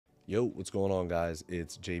Yo, what's going on, guys?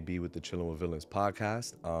 It's JB with the Chillin' with Villains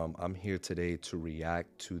podcast. I'm here today to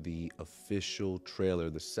react to the official trailer,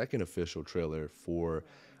 the second official trailer for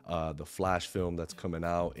the Flash film that's coming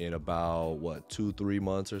out in about, what, 2, 3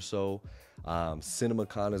 months or so.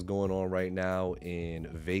 CinemaCon is going on right now in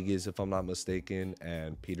Vegas, if I'm not mistaken,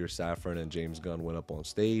 and Peter Safran and James Gunn went up on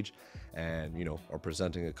stage and, are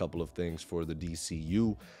presenting a couple of things for the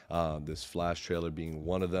DCU, this Flash trailer being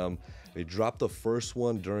one of them. They dropped the first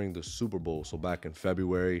one during the Super Bowl, so back in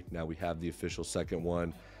February. Now we have the official second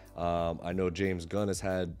one. I know James Gunn has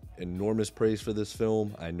had enormous praise for this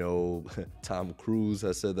film. I know Tom Cruise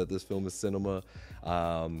has said that this film is cinema.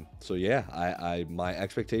 So yeah, my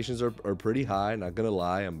expectations are pretty high. Not gonna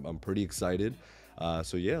lie, I'm pretty excited.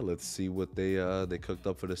 So yeah, let's see what they cooked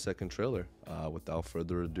up for the second trailer. Without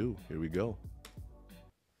further ado, here we go.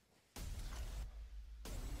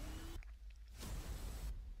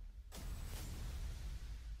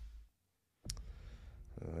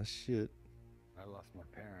 Shit. I lost my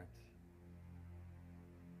parents.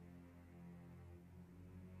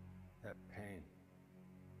 That pain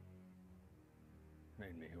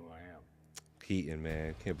made me who I am. Keaton,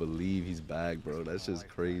 man, can't believe he's back, bro. That's just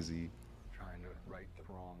crazy. Trying to right the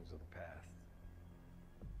wrongs of the past.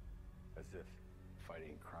 As if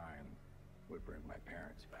fighting crime would bring my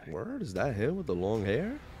parents back. Word, is that him with the long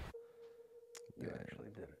hair? You actually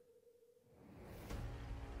did it.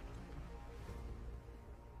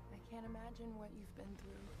 I can't imagine what you've been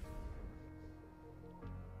through.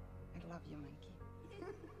 I love you, Mikey.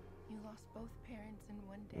 You lost both parents in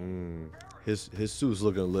one day. His suit's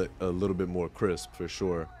looking a little bit more crisp for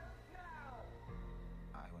sure.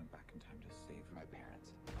 I went back in time to save my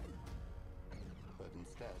parents. But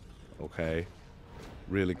instead, Okay,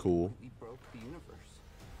 really cool. we broke the universe.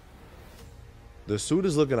 The suit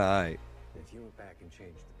is looking alright. If you went back and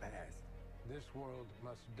changed the past, this world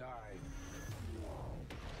must die.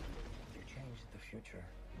 You changed the future.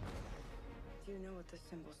 Do you know what this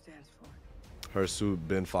symbol stands for? Her suit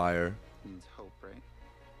been fire. Means hope, right?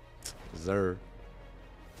 Zer.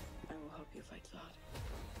 I will help you fight Zod.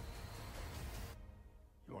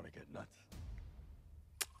 You want to get nuts?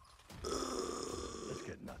 Let's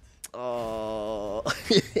get nuts. Oh.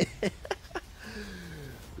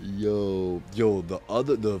 Yo,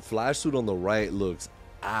 the Flash suit on the right looks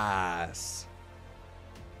ass.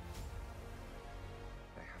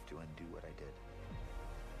 I have to undo what I did.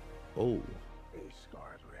 Oh. These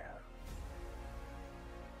scars we have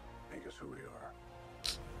make us who we are.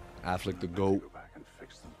 Affleck the Go GOAT. back and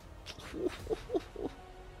fix them.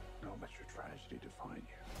 Don't let your tragedy define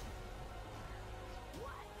you.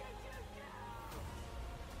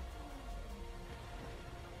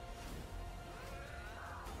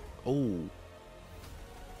 Oh.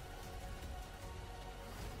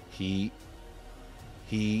 Heat.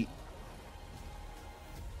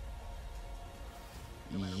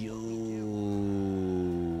 Yo.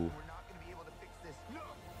 We're not gonna be able to fix this. No!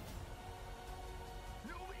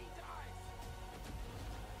 Nobody dies!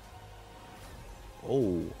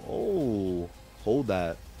 Oh. Hold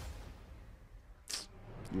that.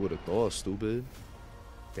 You would have thought, stupid.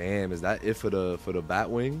 Damn, is that it for the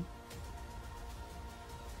Batwing?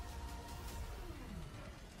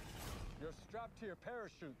 You're strapped to your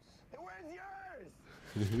parachutes. Where's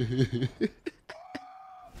yours?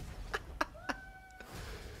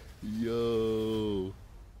 Yo.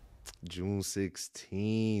 June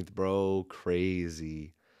 16th, bro.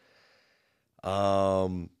 Crazy.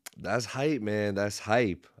 That's hype, man. That's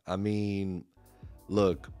hype. I mean,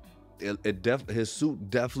 look, his suit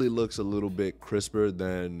definitely looks a little bit crisper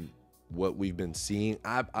than what we've been seeing.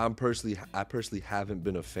 I personally haven't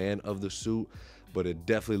been a fan of the suit, but it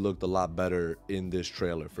definitely looked a lot better in this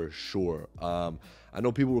trailer for sure. I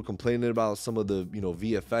know people were complaining about some of the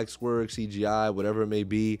VFX work, CGI, whatever it may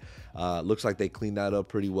be. Looks like they cleaned that up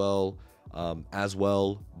pretty well as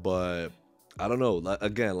well, but I don't know.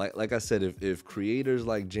 Again, like I said, if creators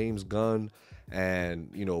like James Gunn and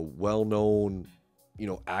well-known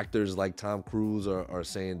actors like Tom Cruise are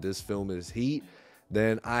saying this film is heat,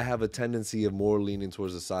 then I have a tendency of more leaning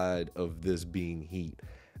towards the side of this being heat.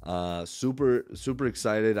 Super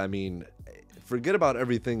excited. I mean, forget about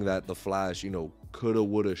everything that the Flash coulda,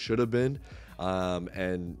 woulda, shoulda been,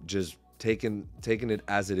 and just taking it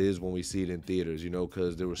as it is when we see it in theaters,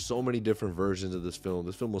 because there were so many different versions of this film.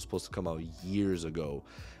 This film was supposed to come out years ago,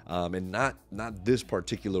 and not this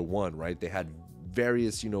particular one, right? They had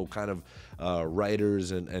various kind of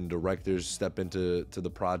writers and directors step into the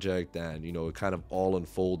project, and it kind of all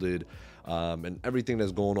unfolded and everything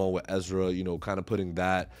that's going on with Ezra, you know, kind of putting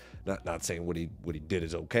that, not saying what he did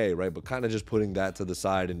is okay, right, but kind of just putting that to the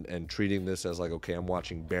side and treating this as like, okay, I'm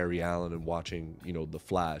watching Barry Allen and watching, you know, The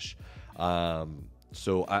Flash.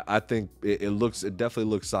 So I think it definitely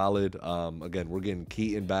looks solid. Again, we're getting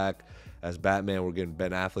Keaton back as Batman. We're getting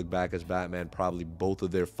Ben Affleck back as Batman, probably both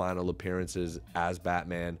of their final appearances as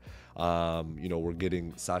Batman. You know, we're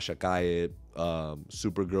getting Sasha Calle,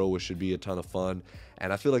 Supergirl, which should be a ton of fun.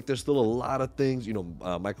 And I feel like there's still a lot of things, you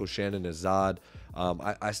know, Michael Shannon as Zod.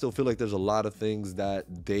 I still feel like there's a lot of things that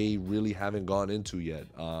they really haven't gone into yet.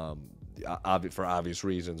 For obvious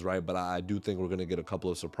reasons, right? But I do think we're going to get a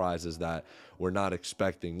couple of surprises that we're not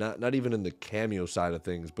expecting, not even in the cameo side of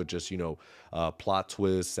things, but just, you know, plot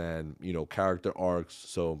twists and, you know, character arcs.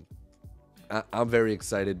 So I'm very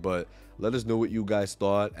excited, but let us know what you guys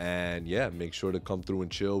thought, and yeah, make sure to come through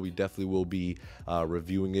and chill. We definitely will be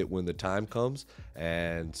reviewing it when the time comes.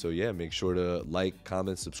 And so yeah, make sure to like,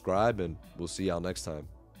 comment, subscribe, and we'll see y'all next time.